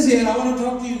 who else is here? I want to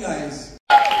talk to you guys.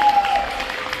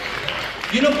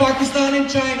 You know, Pakistan and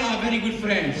China are very good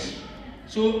friends.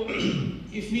 So,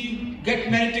 if we get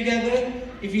married together,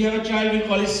 if we have a child, we'll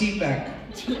call it CPAC.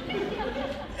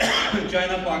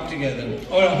 China Park together.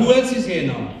 Alright, who else is here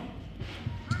now?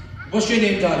 What's your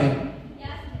name, darling?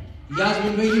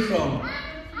 Yasmin, where are you from?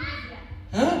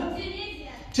 Huh?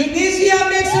 Tunisia,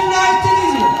 make some noise,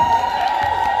 Tunisia.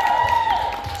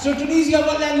 So, Tunisia,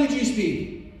 what language do you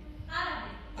speak?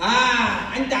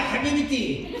 Anta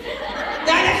Habibiti.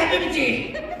 Dada Habibiti.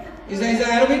 Is that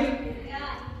Arabic?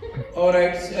 Yeah.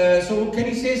 Alright, so can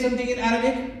you say something in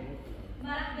Arabic?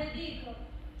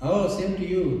 Oh, same to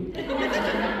you.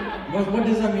 What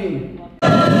does that mean?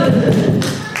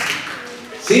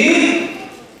 See?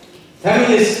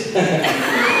 Feminist.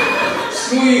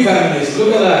 nice.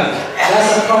 Look at that.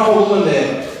 That's a proper woman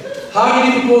there. How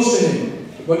did you propose to him?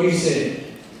 What did you say?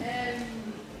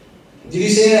 Did you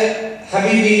say,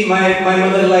 Habibi, my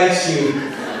mother likes you.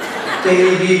 Can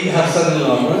you be her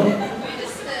son-in-law? No? We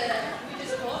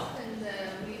just talked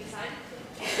and we decided.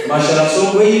 MashaAllah. So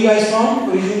where are you guys from?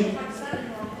 Where are you?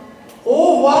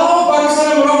 Oh wow,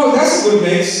 Pakistan and Morocco. That's a good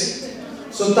mix.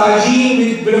 So tagine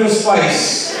with a bit of a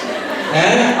spice.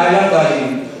 And I love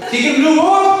tagine. Chicken blue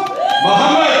ball?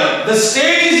 Muhammad, the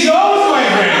stage is yours, my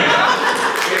friend.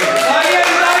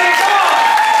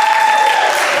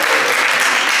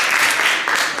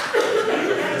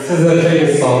 This is a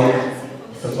famous song.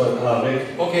 It's in Arabic.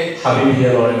 Okay. Habibi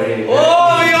ya Lord Rain. Oh,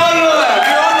 we all know that.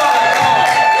 We all know that.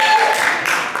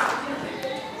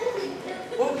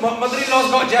 Oh, mother-in-law's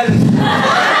got jealous.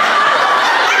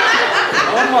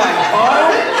 Oh my God.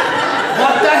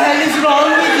 What the hell is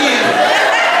wrong with you?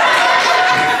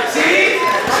 See?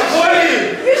 Who are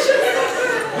you?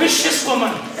 Vicious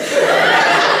woman.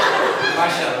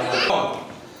 MashaAllah.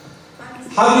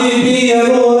 Habibi ya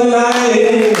Lord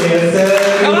Rain.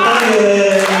 Come on.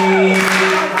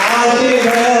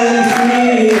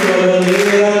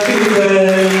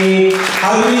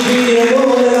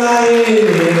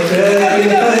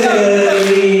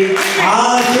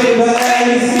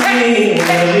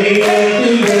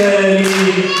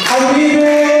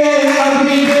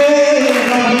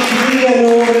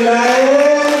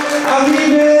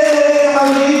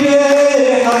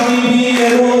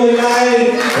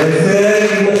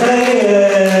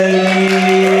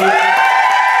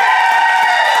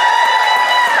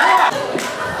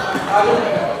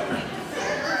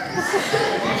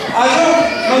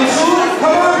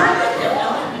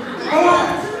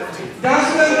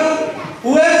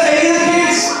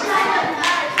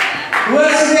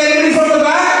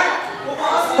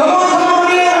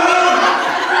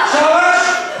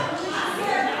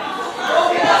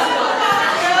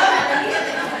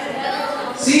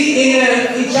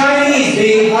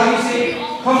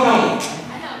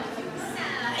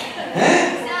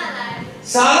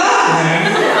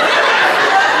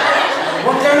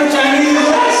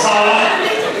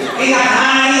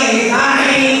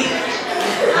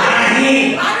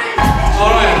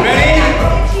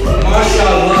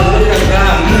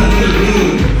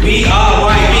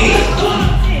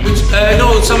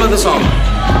 Some of the song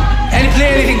and play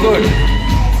anything good.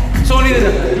 So only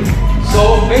the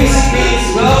so basically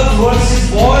it's girls versus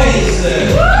boys.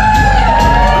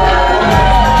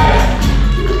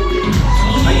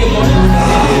 Are you boys?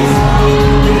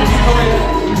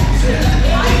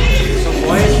 So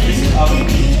boys, this is our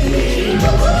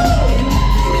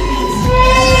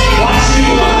watch you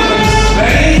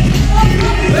ready?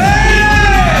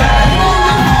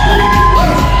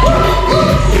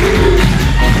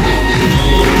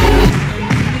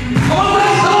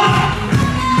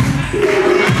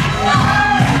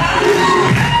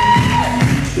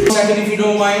 If you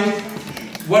don't mind,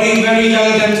 very, very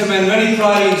young gentleman, very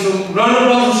trying. So round of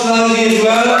applause for Shehzada G as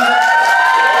well.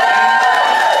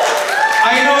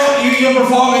 I know you're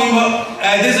performing, but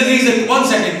there's a reason. 1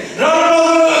 second. Round of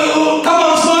applause. Come on,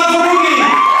 Usman Farooqui.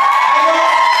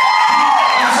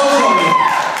 I'm so sorry.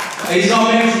 He's not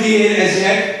meant to be here as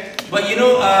yet. But you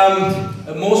know,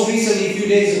 most recently, a few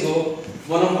days ago,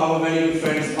 one of our very good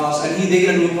friends passed, and they're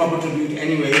going to do a proper tribute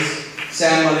anyways.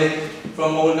 Sam Malik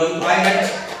from Oldham.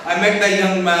 I met that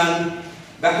young man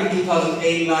back in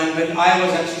 2008-9 when I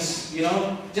was actually, you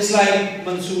know, just like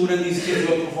Mansoor and these kids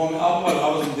were performing. I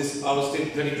was still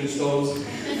 32 stones,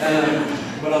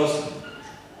 but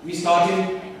we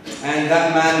started, and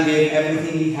that man gave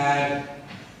everything he had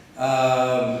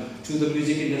to the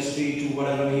music industry, to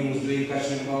whatever he was doing,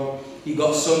 passionate about. He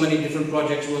got so many different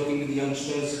projects working with the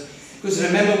youngsters. Because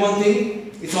remember one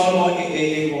thing, it's all about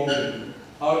involvement.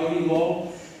 How do we involve?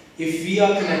 If we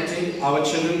are connected, our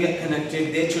children get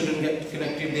connected, their children get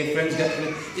connected, their friends get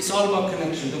connected. It's all about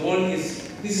connection. The world is,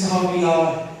 this is how we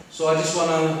are. So I just want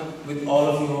to, with all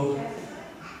of you,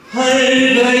 हर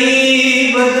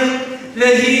घड़ी बदल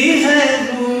रही है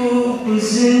धूप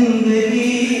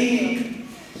जिंदगी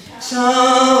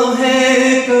छाँव है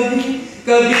कभी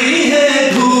कभी है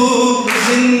धूप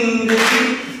जिंदगी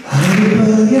हर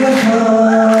पल यहाँ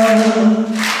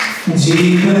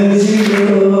जीवन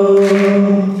जियो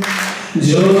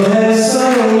जो है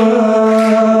समा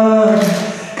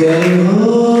कल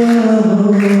हो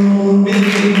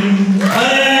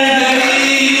हर घड़ी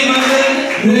बदल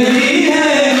रही है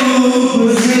धूप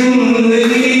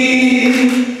जिंदगी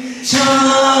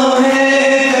छाँव है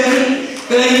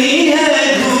कहीं है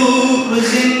धूप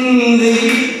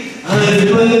जिंदगी हर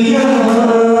पल यहाँ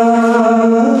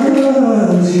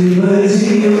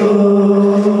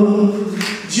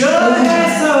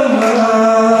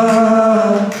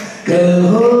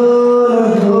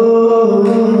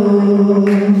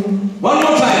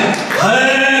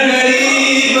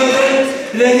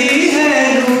रही है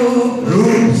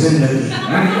रूप जिंदगी।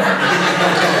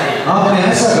 आपने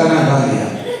ऐसा गाना गा दिया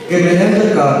कि मेरे अंदर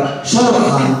का शाहरुख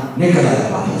खान निकल आया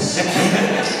वापस।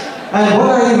 And what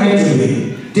are you meant to be?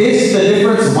 Taste the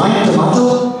difference, wine tomato?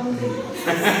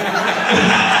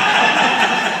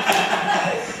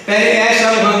 पहले ऐसा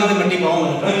गाना तो मट्टी पाऊँ।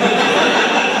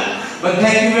 But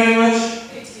thank you very much.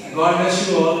 God bless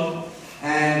you all.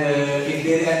 And if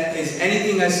there is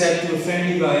anything I said to offend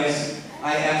you guys,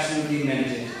 I absolutely meant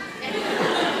it.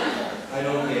 I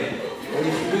don't care. And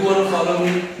if you want to follow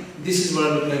me, this is what I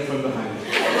look like from behind.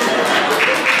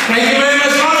 Thank you very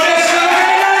much. God bless you.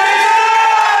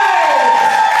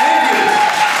 Thank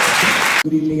you.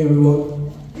 Good evening, everyone.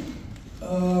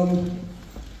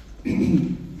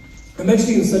 I'm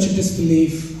actually in such a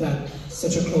disbelief that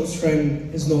such a close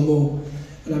friend is no more,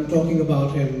 and I'm talking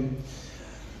about him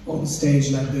on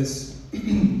stage like this.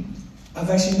 I've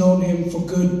actually known him for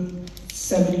good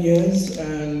 7 years,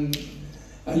 and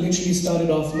I literally started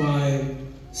off my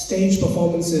stage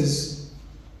performances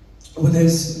with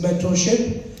his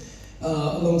mentorship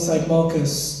alongside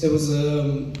Marcus. There was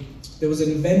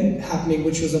an event happening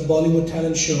which was a Bollywood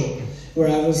talent show where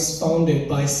I was founded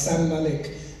by Sam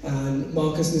Malik and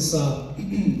Marcus Nissa.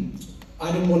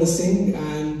 I didn't want to sing,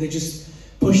 and they just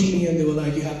pushed me, and they were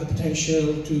like, you have the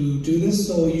potential to do this,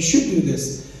 so you should do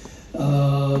this.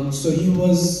 So he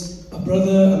was a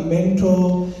brother, a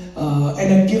mentor,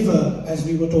 and a giver, as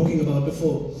we were talking about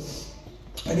before.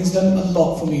 And he's done a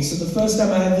lot for me. So the first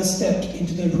time I ever stepped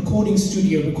into the recording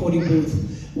studio, recording booth,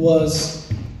 was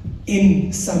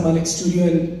in Sam Malik's studio,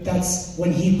 and that's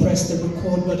when he pressed the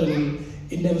record button, and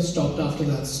it never stopped after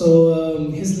that. So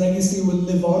his legacy will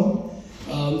live on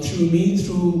through me,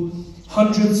 through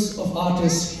hundreds of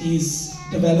artists he's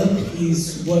developed,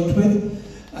 he's worked with,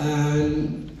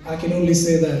 and I can only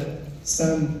say that,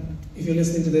 Sam, if you're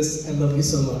listening to this, I love you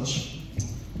so much.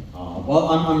 Well,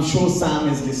 I'm sure Sam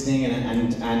is listening,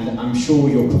 and I'm sure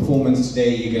your performance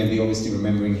today, you're going to be obviously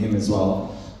remembering him as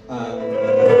well.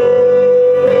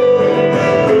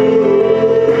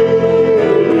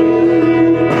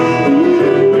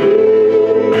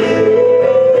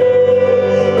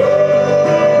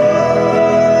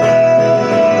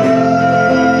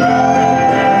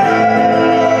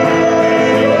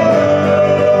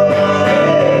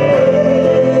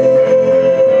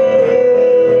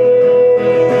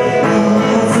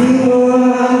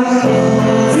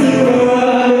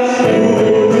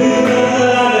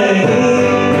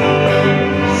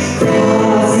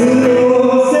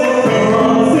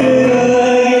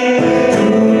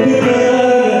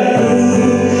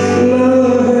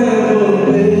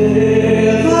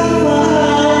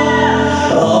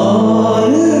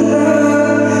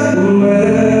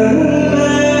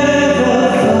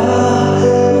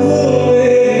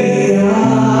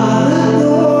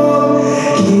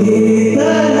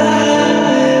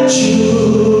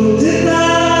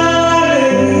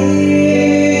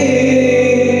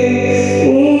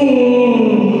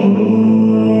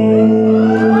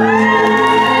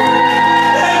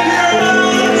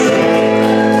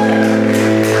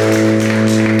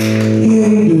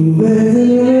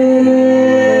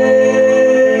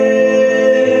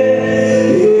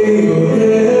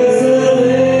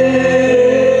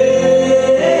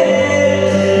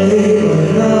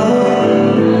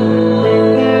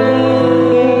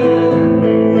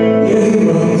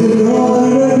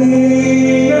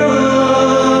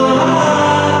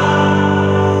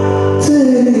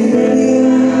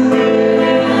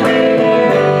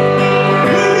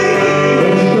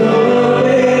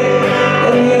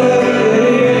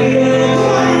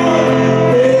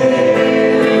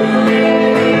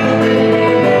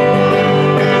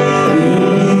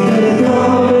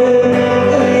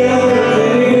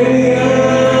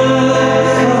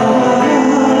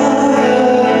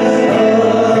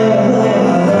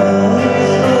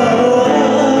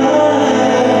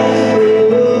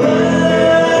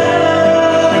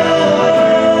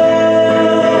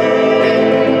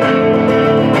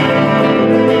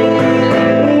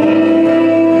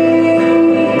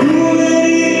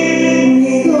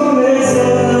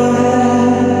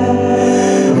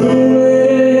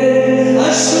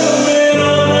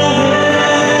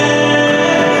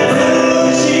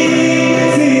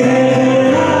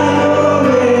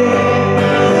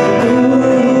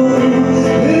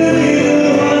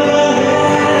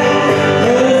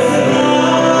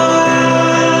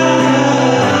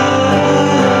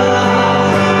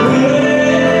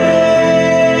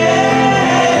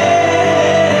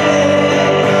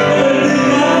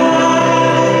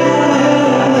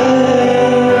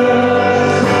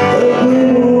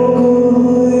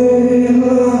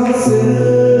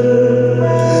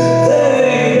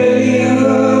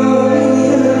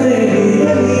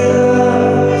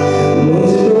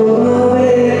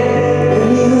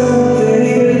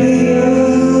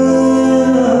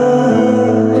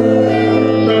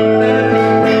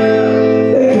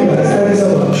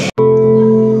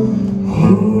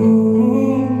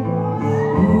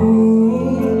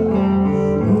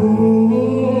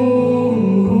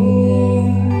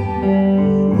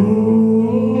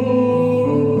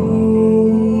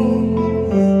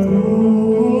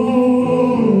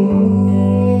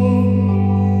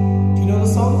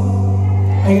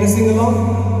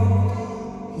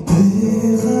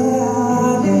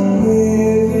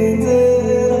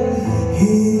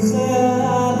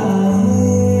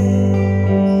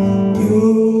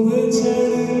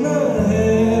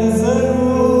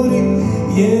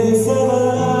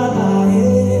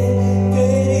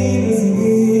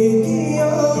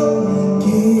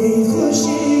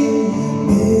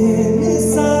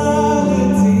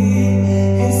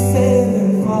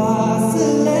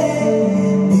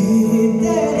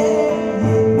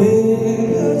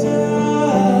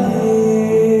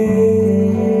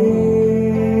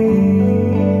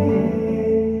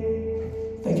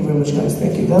 Yes,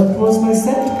 thank you. That was my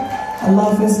set.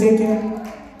 Allah Hafiz, take care.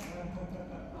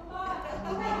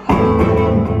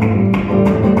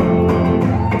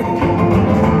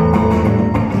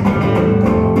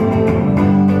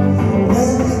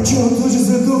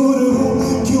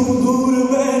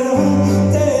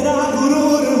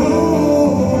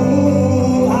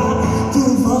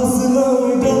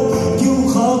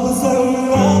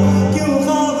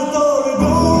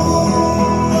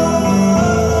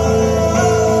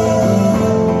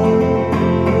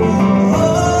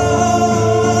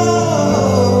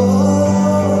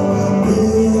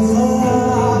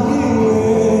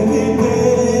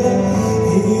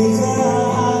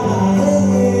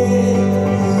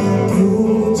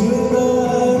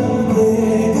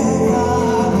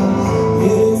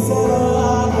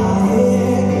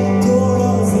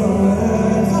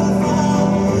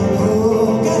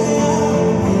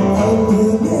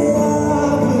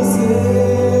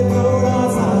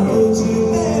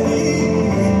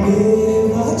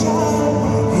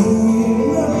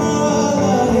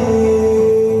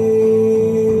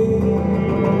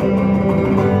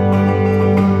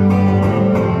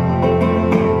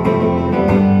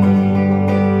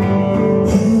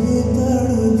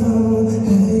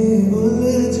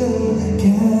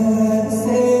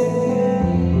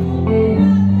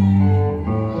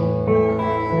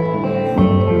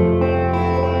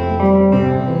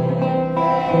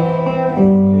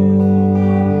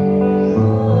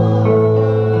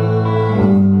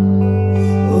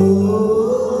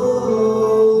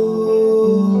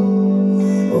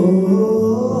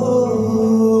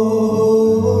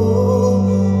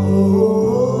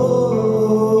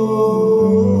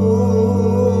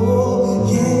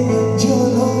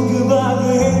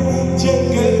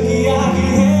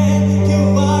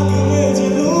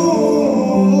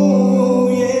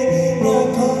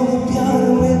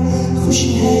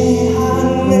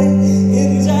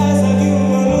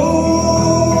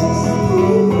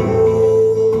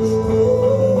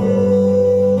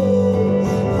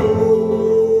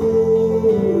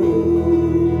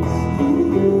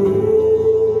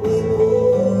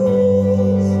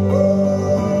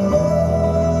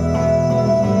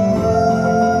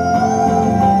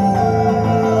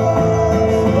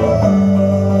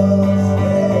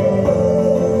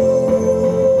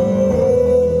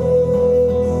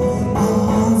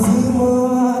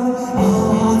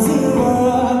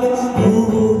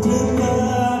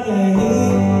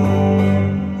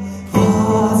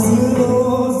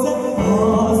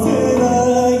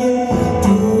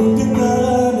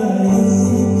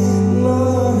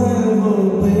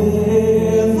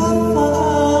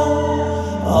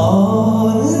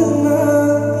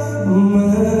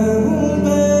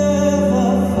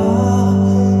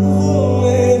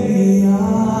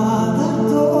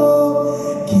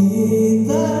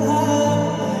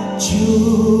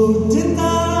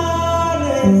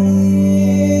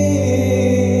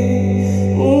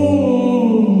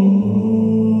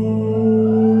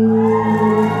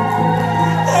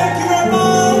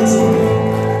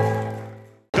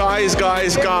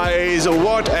 Guys,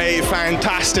 what a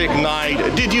fantastic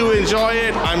night. Did you enjoy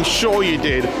it? I'm sure you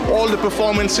did. All the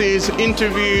performances,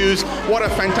 interviews, what a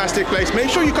fantastic place. Make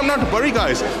sure you come down to Peri,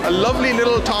 guys. A lovely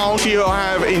little town. If you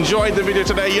have enjoyed the video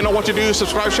today, you know what to do.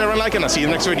 Subscribe, share and like, and I'll see you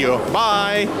in the next video.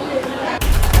 Bye.